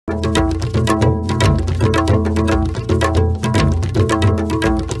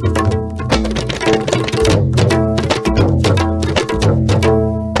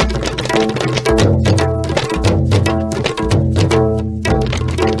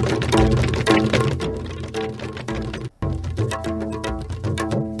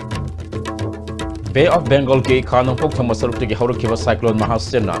Bay of Bengal ke Khanong Pok Thama Saruk tegi haurakhiba cyclone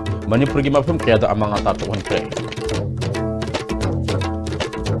Mahasena Manipur gi mafum kayada amang ata thokhankhre.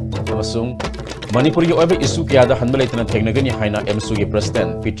 Amasung Manipur gi oiba issue kayada hanba leitana thengnagani haina MSU gi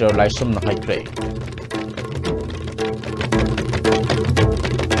president Peter Laisham na haikre.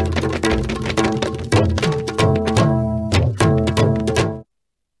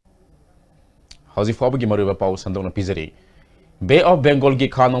 Hausi fawbagi maruba paw sandong na pizari. Bay of Bengal gi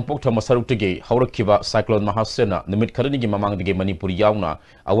Khanong Pok Thama Saruk tegi haurakhiba cyclone Mahasena numit kharani gi mamang dige Manipur yauna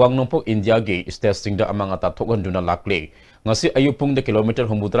awang nongpok India gi state singda amang ata thokhanduna lakle ngasi ayupung de kilometer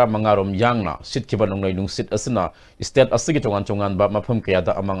humbutra mangarom yangna sitkhiba nongnai nungsit asna state asigi tongan ba mafam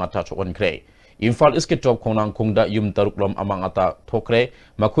kayada amang ata thokhankhre. Imphal iske top khonang khungda yum taruklom amang ata thokre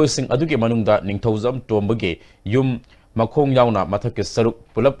makhoi sing adugi manungda ningthauzam tombage yum Makong yauna mathake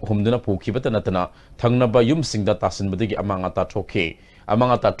saruk pulap humduna pukhibata natana thangnaba yum singda tasinbadigi amangata thoke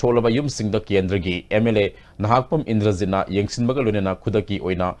amangata tholaba yum singda kendragi MLA nahakpam Indrajina yengsinbaga lunena khudaki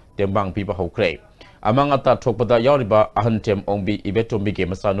oina tembang piba hokre amangata thokpada yawriba ahantem ongbi ibetombi ge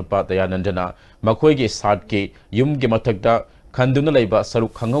masanupa dayanandana makhoi ge sat ke yum ge mathakda khanduna leiba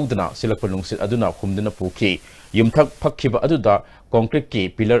saruk khanghaudana silakpa nungsit aduna humduna pukhi yumthak phakhiba aduda concrete ki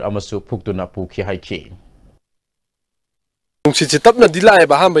pillar amasu phuktuna pukhi haiki nungsit tapna dilai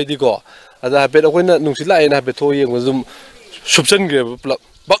ba ham bai diko ada bet akoina nungsit lai na be thoi yeng zum subsan gre pulap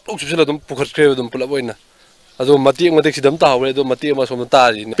bak tok subsan dum pukhat kre dum pulap oina ado mati matik sidam ta hawre do mati ma som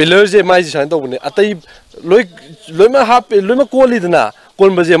ta ri pillar je mai ji san to bune atai loi ma ha pe loi ma koli dana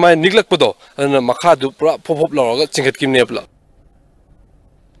kon ba je mai niglak podo ana makha du pura phop lawga chingkhat kim ne pula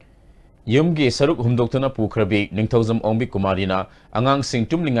Yum gi saruk humdoktana pukhrabi ningthauzam ongbi kumarina angang sing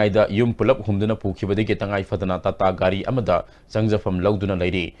tumlingaida yum pulap humduna pukhibadege tangai fadana tata gari amada sangjafam lauduna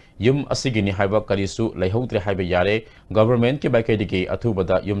lairi yum asigini haiba karisu laihodre haiba yare government ke baikaidege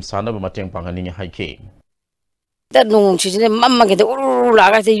athubada yum sanaba mateng panghaningi haike ta nung chijine mamma ge uru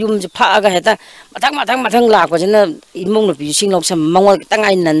laga te yum je pha ga heta mathang la ko jina imong no pi sing lok sam mangwa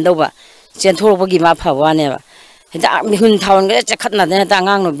tangai nan do ba chen thorok gi ma pha wa ne ba heta mi hun thawn ge che khatna de ta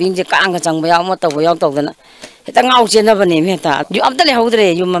ngang no bing je kang ga chang ba yaw ma taw yaw taw dana heta ngau chen na ba ne me ta yu am ta le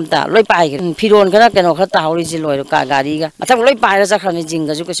hodre yum am ta loi pai ge phiron ga ke no kha ta hori ji loi ka gari ga mathang loi pai ra sa khani jing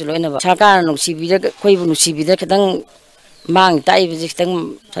ga ju ke loi na ba sarkar no si bi de khoi bu no si bi de khadang mang tai bi ji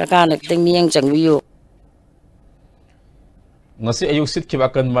tang sarkar na tang miang chang wi yo ngasi ayuk sit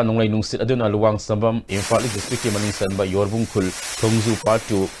kibakan ma nonglai nungsit aduna luwang sambam Imphal district ki maningsan ba yorbung khul thongju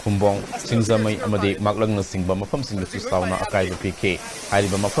patu khumbong singzamai amade maklang na singba mafam sing su sauna akai ba pk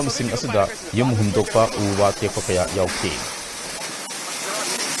haiba mafam sing asuda yum humdokpa uwa tekpa kaya yauki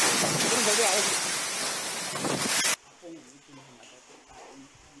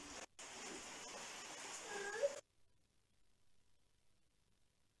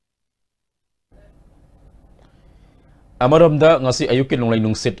Amaramda ngasi ayuki nonglai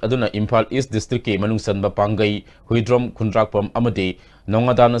nungsit aduna Imphal East District ki manungsan ba pangai huidrom khundrakpam amade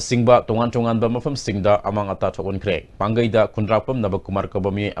nongadana singba tongan ba mafam singda amang ata thokonkhre pangai da khundrakpam naba kumar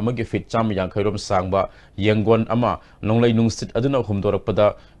kabami amagi fit cham yang khairom sangba yengon ama nonglai nungsit aduna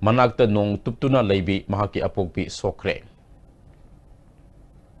humdorakpada manakta nong tuptuna leibi mahaki apokpi sokre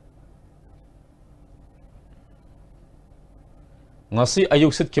ngasi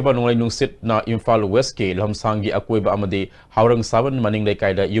ayuk sit kiba nonglai nungsit na Imphal West ke lamsangi akoiba amade haurang saban maning lai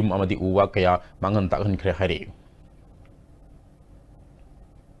kaida yum amadi uwa kaya mangan takhan khre hari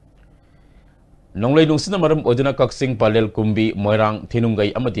nonglai nungsit na maram odina kaksing palel kumbi moirang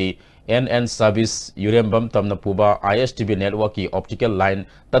thinungai amadi NN service urembam tamna puba ISTB network ki optical line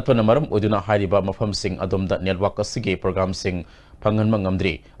tatpana maram odina hariba mafam sing adomda network asige program sing pangan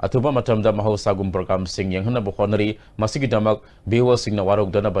mangamdri atuba matamda mahosagum program sing yang hana bokhonari masigi damak bewa sing na warok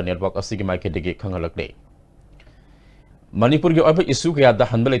dana ba network asigi maikedege khangalakle Manipur ge oba issue ke yada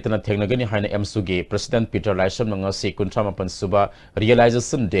hanbal itana thengnagani haina MSU ge president Peter Laisham ngasi kuntramapan suba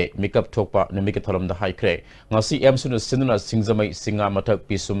realization de makeup thokpa nimike thalamda haikre ngasi MSU no sinuna singjamai singa mathak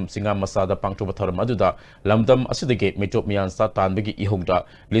pisum singa masada pangthoba tharam aduda lamdam asidege metop mian sa tanbegi ihogda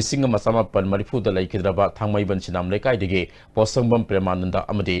lising masama pan marifu da laikidraba thangmai ban sinam lekai dege posangbam premananda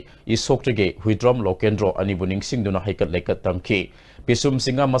amade isoktrege huidrom lokendro ani buning singduna haikat lekat tamki pisum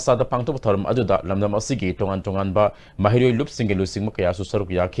singa masada pangthoba tharam aduda lamdam asigi tongan ba mahiroi lup singilu singma kaya su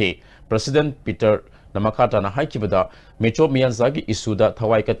saruk yakhe president Peter namakata na haikibada mecho miyanzagi isuda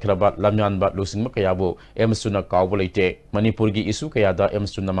thawai kat khraba lamyan ba lusingma kaya bu emsuna kawbolite Manipur gi isu kaya da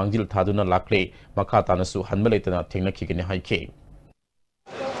emsuna mangjil thaduna lakle makata na su hanbalaitana thengna khigini haikhe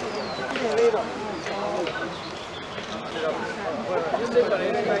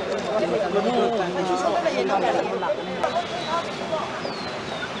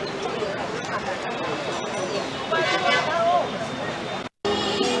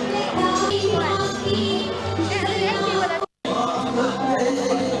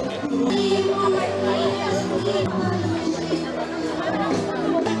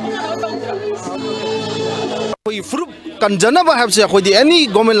Fruit kanjanaba habse khodi any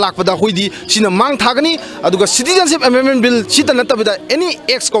government lakpada khodi sina mang thagani aduga citizenship amendment bill sita natabida any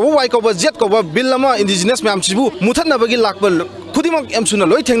x ko y ko z ko bill lama indigenous ma'am sibu muthanna bagi lakbal khudima emsuna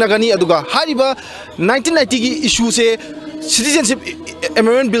loi thengnagani aduga hariba 1990 gi issue se citizenship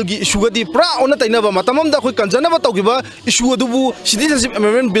amendment bill gi issue gadi pra ona tainaba matamam da khoi kanjanaba tawgiba issue adubu citizenship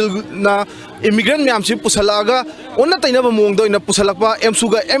amendment bill na immigrant ma'am si pusalaga ona tainaba mong do ina pusalakpa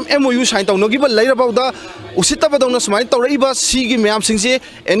emsuga MOU sign tawnogiba leirabawda usitaba dawna sumai tawraiba sigi ma'am singse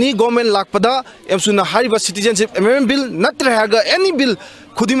any government lakpada emsuna hariba citizenship amendment bill natra haga any bill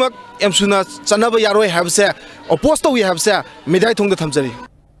khudimak emsuna chanaba yaroi habse opposed to we habse medai thongda thamjari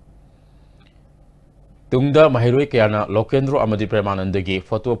Tungda mahiroi kayana Lokendro amadi Premanandagi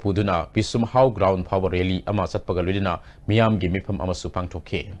photo puduna Pisum How Ground Power Rally ama satpagaludina miyam gi mifam amasu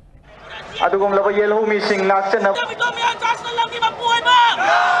pangthoke adugum laba yelho mi sing nak chana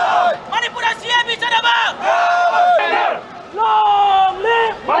Manipur CMB chanaba long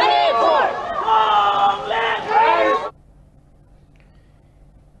live Manipur long live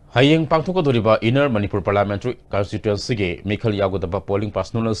Hayeng pangthokodoriba Inner Manipur Parliamentary Constituency ge Mikhal yagodaba polling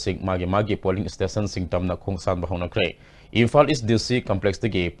personal sing magi polling station sing tamna khongsan bahona kre Imphal East DC complex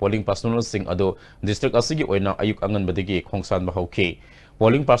ge polling personal sing ado district asigi oina ayuk angan badigi khongsan bahauke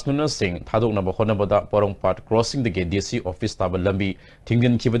polling personal sing thadokna bahona bada porongpat crossing ge DC office tabal lambi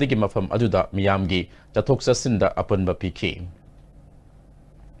thingin khibadigi mafam aduda miyam gi chathok chasinda apanba pikhi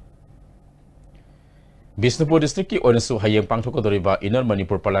Bisnupur district ki oinasu hayeng pangthokodoriba Inner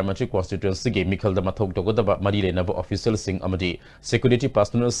Manipur Parliamentary Constituency ge Mikhal da mathok togodaba mari lenaba official sing amadi security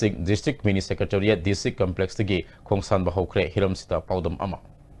personal sing district mini secretariat DC complex ge khongsan bahokre hiram sita paudam ama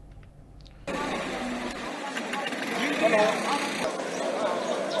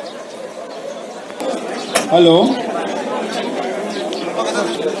Hello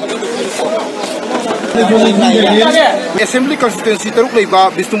Assembly constituency taruk leiba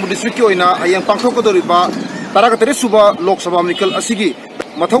Bisnupur district ki oina ayang pangthokodoriba taragatare suba lok sabha Mikhal asigi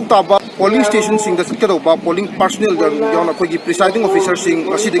mathok taba polling station sing da sikadauba polling personnel da yona khogi presiding officer sing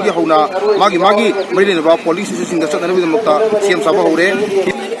asidagi hauna magi marilena polling station sing da chatna bi mukta CM sabha hore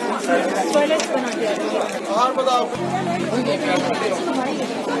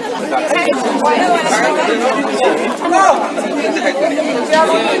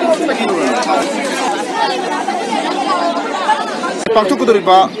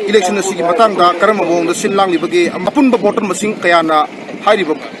pangthokodoriba election asigi matangda karama mawngda sinlang libagi apunba voter masing kayana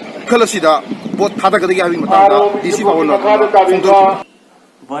hairiba khalasida vote thadagadagi habi matangda DC bawona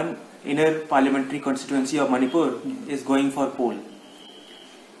one inner parliamentary constituency of Manipur is going for poll.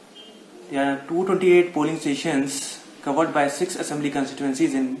 There are 228 polling stations covered by 6 assembly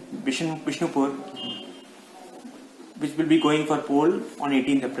constituencies in Bishnupur, which will be going for poll on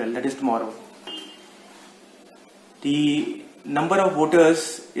 18th April, that is tomorrow. The number of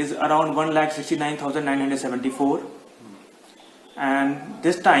voters is around 1,69,974, and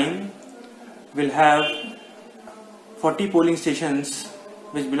this time we'll have 40 polling stations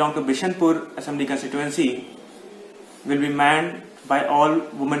which belong to Bishnupur Assembly constituency will be manned by all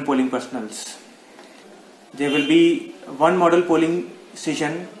women polling personals. There will be one model polling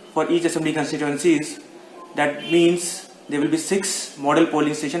station for each assembly constituencies. That means there will be 6 model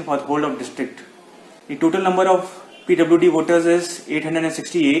polling stations for the whole of district. The total number of PWD voters is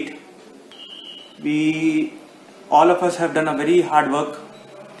 868. All of us have done a very hard work.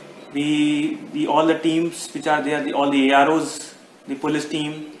 All the teams which are there, all the AROs, the police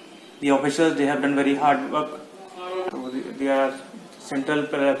team, the officers, they have done very hard work. Their central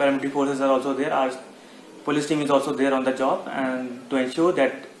paramilitary forces are also there. Our police team is also there on the job, and to ensure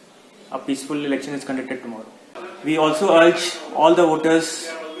that a peaceful election is conducted tomorrow. We also urge all the voters,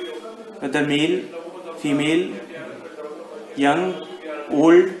 whether male, female, young,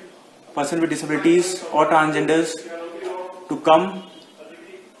 old, person with disabilities or transgenders, to come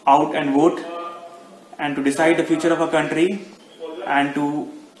out and vote and to decide the future of our country and to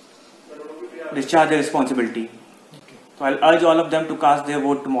discharge their responsibility. So I'll urge all of them to cast their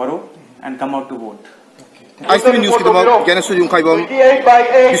vote tomorrow and come out to vote. ICTV News ki dama Ganesh Yung Khaibam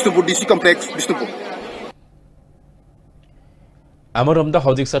Bisnupur DC complex Bisnupur Amaramda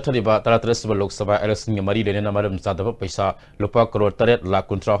hojik sathariba taratresba Lok Sabha election ngi mari lene namaram zadaba paisa lupa crore 3 lakh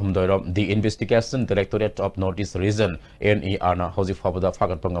 13 the investigation directorate of Northeast region NER na hojik fabada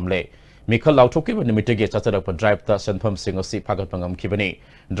fagat pangamle Mikhal lauthokkiba numittage chacharakpa drive ta senpham sing asi phagatpa ngamkhibani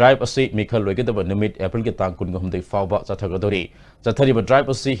drive asi Mikhal loigedaba numit April ge tang 19 fawba chathagadori chathariba drive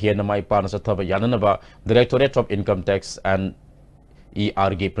asi hiena mai pana chathaba yananaba Directorate of Income Tax and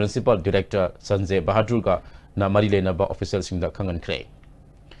ERG Principal Director Sanjay Bahadur ka na mari lenaba official singda khangan khre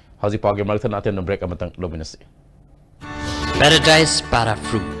haji page malthan aten break amatang lobinasi Paradise para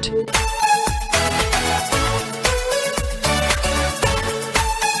fruit.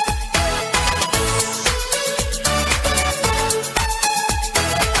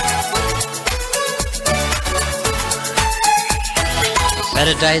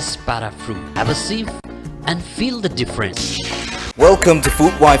 Paradise para fruit. Have a sip and feel the difference. Welcome to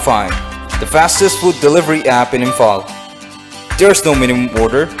Food Wi-Fi, the fastest food delivery app in Imphal. There's no minimum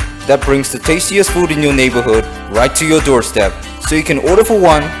order that brings the tastiest food in your neighborhood right to your doorstep, so you can order for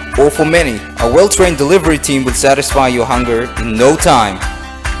one or for many. A well-trained delivery team will satisfy your hunger in no time.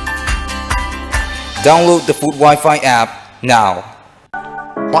 Download the Food Wi-Fi app now.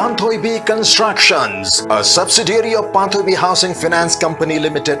 Panthoibi Constructions, a subsidiary of Panthoibi Housing Finance Company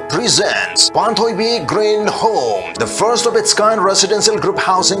Limited, presents Panthoibi Green Home, the first of its kind residential group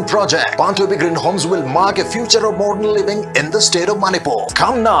housing project. Panthoibi Green Homes will mark a future of modern living in the state of Manipur.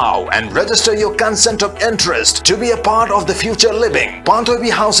 Come now and register your consent of interest to be a part of the future living.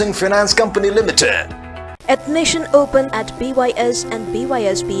 Panthoibi Housing Finance Company Limited. Admission open at BYS and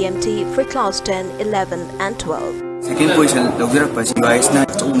BYS BMT for class 10, 11 and 12. Second position, BYS na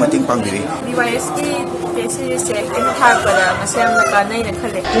umating pangbiri. BYS ki thesis check and have para masam na kanay na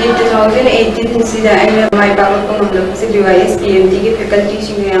khale. 2018 sida ay may bago ko maglabas sa BYS BMT ki faculty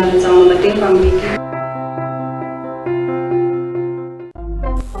sinyo ang umating pangbiri.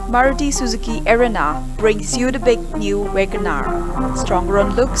 Maruti Suzuki Arena brings you the big new WagonR. Stronger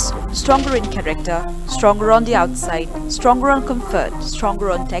on looks, stronger in character, stronger on the outside, stronger on comfort,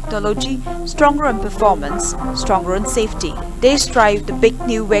 stronger on technology, stronger on performance, stronger on safety. Test drive the big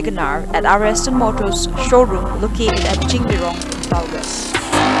new WagonR at our Aston Motors showroom located at Jingbirong, Balgas.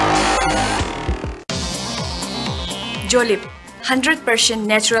 Jolip 100%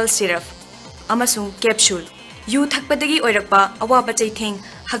 natural syrup amasung capsule yu thakpadagi oirakpa awaba chaitheng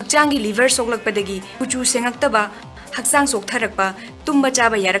hakjangi liver soklakpadagi kuchu sengaktaba haksang soktharakpa tumba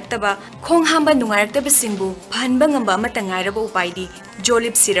chaba yaraktaba khong hamba nungaraktaba singbu phanba ngamba amata ngairaba upaidi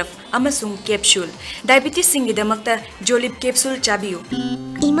Jolip syrup amasung capsule diabetes singidamakta Jolip capsule chabiu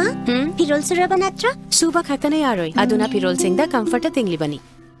Ima pirol syrup natra suba khatana yaroi aduna pirol singda comfort tinglibani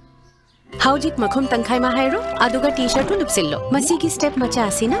Haujik makhum tangkai mahairo aduga t-shirt tu lupsillo masigi step macha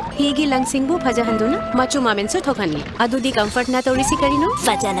asina higi langsingbu phajahanduna machu mamen su thokhanni adudi comfort na torisi karino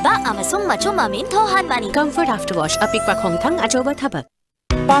fajanaba amasung machu mamen thohanbani comfort after wash apikpa khongthang ajoba thabak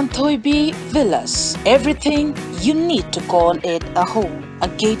Panthoibi Villas, everything you need to call it a home. A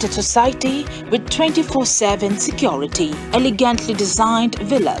gated society with 24/7 security. Elegantly designed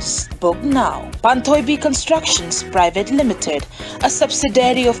villas. Book now. Panthoibi Constructions Private Limited, a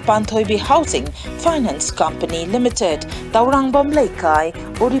subsidiary of Panthoibi Housing Finance Company Limited, Taurangbam Laikai,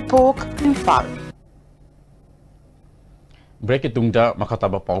 Uripok, Imphal. Break it tungda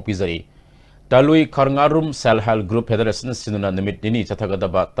makataba paupizari. Talui Karngarum Self-Help Group Federation Sinuna Nimit Dini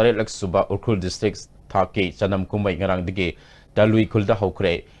Chathagadaba Tarelak Suba Urkhul District Thaki Chanam Kumai Ngarang Dige Talui Kulda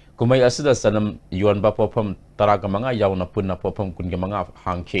Hokre Kumai Asida Sanam Yuanba Popam Taragamanga Yauna Punna Popam Kungamanga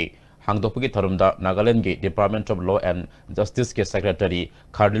Hangke Hangdopagi Tarumda Nagaland Department of Law and Justice Ke Secretary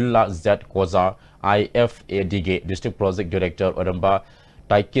Kardilla Z Koza IFADG District Project Director Oramba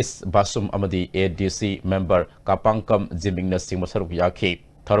Taikis Basum Amadi ADC Member Kapangkam Jimbingna Singmasaruk Yaki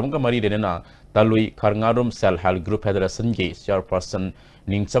Tharumga Mari Denena Talui Karngarum Self-Help Group Federation Ge Chairperson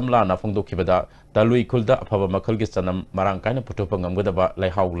Ningchamla Nafongdo Kibada Talui Kulda Apava Makalgi Sanam Marangkaina Putopangam Gadaba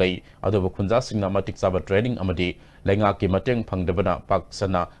Laihau Lay Adobo Kunza Singna Matik Saba Training Amadi Lenga Ki Mateng Pangdabana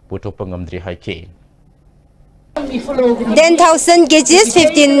Paksana Putopangam Dri Haike 10,000 kgs,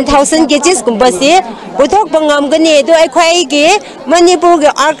 15,000 kgs kumbasi puthok pangam gani do aikhwai gi Manipur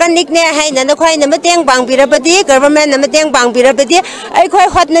gi organic ne haina na khwai na mateng bangbirabadi government na mateng bangbirabadi aikhwai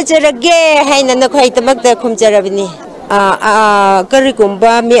hotna jarage haina na khwai tamak da khumjarabni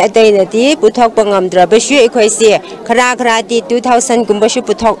karigumba mi ataina ti puthok pangam drabashi aikhwai se khara khara ti 2000 kumbashi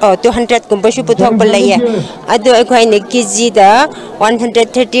puthok 200 kumbashi puthok balaya adu aikhwai ne kg da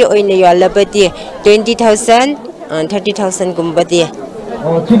 130 oina yalabati 20,000 30,000 gumbadi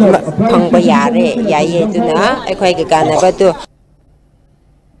phangba yare yaye duna aikhoi ge ganaba tu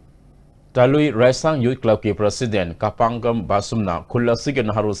Talui Raisang Youth Club ke President Kapangam Basumna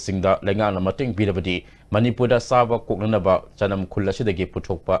Kullasigen Haru Singda Lenga na Mating Birabadi Manipura Saba Koknaba Chanam Kullasidage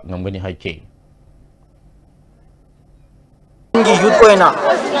Puthokpa Ngamgani Haike की youth को ना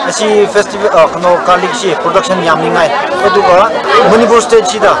असी festival कनो कालिक सी production यामनिंगाई अदुगा Manipur state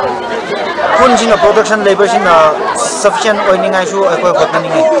सिदा खुन सिना production labour सिना sufficient ओइनिंगाई सु अखोय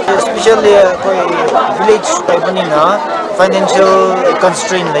खतनिंगाई specially कोई विलेज टाइपनिना फाइनेंशियल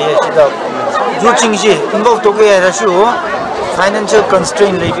कंस्ट्रेंट लेय सिदा यूथ सिंग सि इन्वॉल्व तो के रसु फाइनेंशियल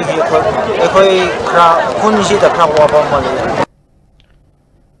कंस्ट्रेंट लेबि की अखोय खरा खुन सिदा खरा वाबा मले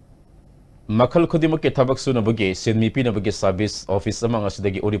मखल खुदिमक के थबक सुनबगे सिनमी पिनबगे सर्विस ऑफिस अमंग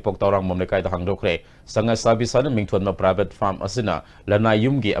असिदगी उरिपोक तौरांग ममलेकाय हांगदोखरे संगा सर्विस अन मिंगथोन प्राइवेट फार्म असिना लना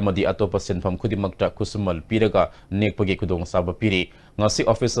युमगी अमदी अतोप सिनफम खुदिमकता कुसुमल पिरगा नेकपगे खुदोंग साब पिरि ngasi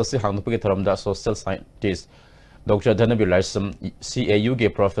ऑफिस असि हांगदोपगे थरमदा social scientist Dr. Dhanabi Laisam, CAU के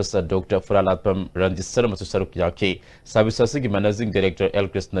प्रोफेसर डॉक्टर फरालातम रणजीत शर्मा सरुक याखी सर्विस असि मैनेजिंग डायरेक्टर एल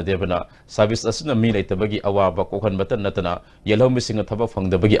कृष्ण देवना सर्विस असि मी लेतबगी अवाब कोहनबत नतना येलहोमी सिंह थबक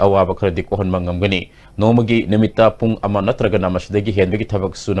फंगदबगी अवाब खरदि कोहनम ngамगनी नोमगी निमित्ता पुंग अमा नत्रगना मसदगी हेनबगी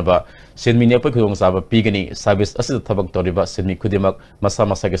थबक सुनबा सिनमी नेप खुदोंग साब पीगनी सर्विस असि थबक तोरिबा सिनमी खुदिमक मसा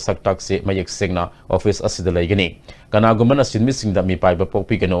मसागे सक्ताक से मयक सेंगना ऑफिस असि दलाइगनी कनागुमना सिनमी सिंगदा मी पाइबा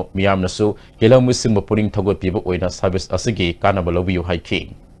पोकपीगनो मियामनसु येलहोमी Singh pouring थगोतिबो ओइना service असगी कानबा लबियु हाइकी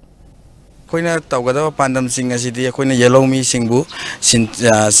Koyna तौगदा पांडम Singh असिदी Koyna येलोमी सिंहबु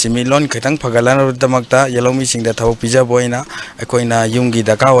सिमिलोन खतंग फगलानदमक्ता येलोमी सिंहदा थबक पिजाबोइना Koyna युंगी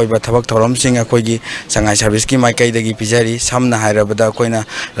दका होइबा थबक theorem Singh कोइगी Sangai service की माइकैदगी पिजारी सामना हाइरबदा कोइना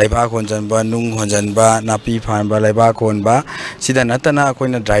लैबा खोनजनबा नुंग खोनजनबा नापी फानबा लैबा खोनबा सिदा नतना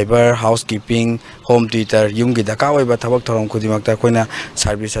Koyna driver housekeeping home tutor युंगी दका होइबा थबक theorem खुदिमक्ता Koyna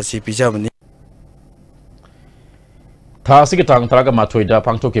service असि पिजाबनी थासिक टांग तरागा माथोइदा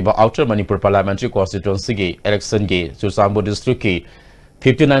पांगथोकिबा आउटर मणिपुर पार्लियामेंट्री कॉन्स्टिट्यूएंसी की इलेक्शन की चुरचांपुर डिस्ट्रिक्ट की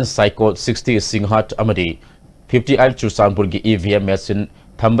 59 साइको 60 सिंहट अमदी 58 चुरचांपुर की EVM machine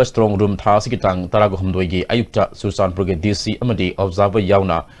thumb strong room थासिक टांग तरागा हमदोई की आयुक्ता चुरचांपुर के DC अमदी observer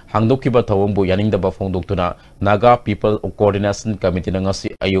यावना हांगदोकिबा थवंबु यानिंगदबा फोंदोक्तुना Naga people coordination committee नंगसी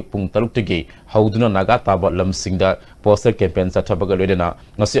अयुक पुंग तरुक्तगी हौदुना नागा ताबा लमसिंगदा poster campaign चथबगा लोइदना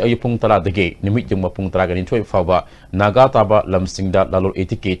ngasi ayu pung tara dege nimit jung mapung tara gani thoi fawa naga taba lamsingda lalor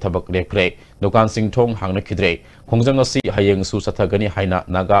etiki thabak lekre dokan sing thong hangna khidre khongjang asi hayeng su sathagani haina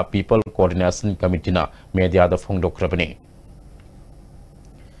naga people coordination committee na media da phongdokrabani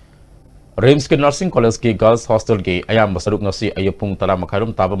Rims के nursing college के girls hostel के अयाम बसरुक ngasi ayu pung tara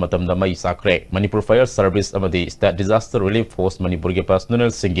makharum taba matam da mai sakre Manipur Fire Service amadi State Disaster Relief Force Manipur के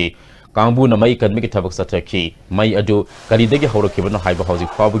personnel singi कांबू नमई कदमी की थबक सथखी मई अदु करीदगी हौरखिबनो हाइबा हौजिक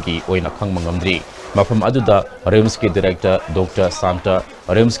फाबगी ओइना खंगमंगमद्री मफम अदुदा RIMS के director doctor Santa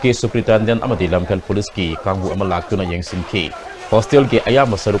RIMS के superintendent अमदी लमखल police की कांबू अमा लाक्तुना यंगसिनखी hostel के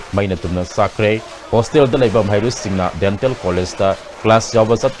अयाम सरुक मईना तुमना साक्रे हॉस्टल द लेबा भाइरस सिंगना डेंटल कॉलेज दा क्लास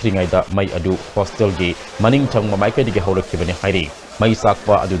यावबा सत्खिङाइदा मई अदु हॉस्टल की मनिंग थंग माइकैदगी हौरखिबनि हाइरी मई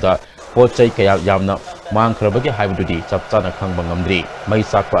साकपा अदुदा पोचै कया यामना मांगख्रबगे हाइबदुदी चपचाना खंगबा ngamdri mai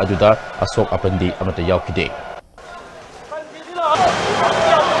sakpa aduda asok apandi amata yaukide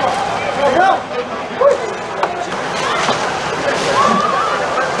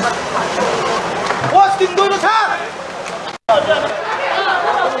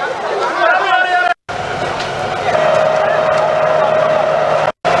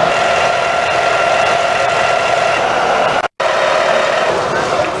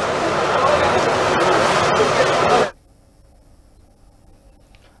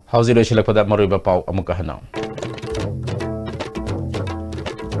Hausi Rachel pada maruiba pau amuka hana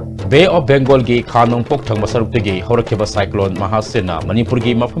Bay of Bengal gi khanong pok thang masaruk tegi horakhiba cyclone Mahasena Manipur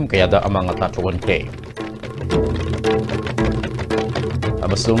gi mafhum kayada amanga ta thogan kre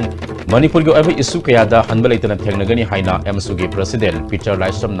Amasung Manipur gi aba issue kayada hanbalaitana thengnagani haina MSU gi president Peter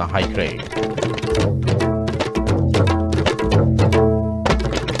Laisam na hai kre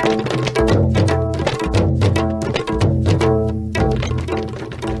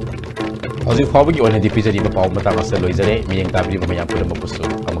Hausi fabu gi onedi pizari ba pau mata masal loizare miyeng tabri ba mayam pulam busu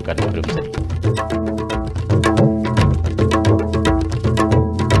amakan rumsari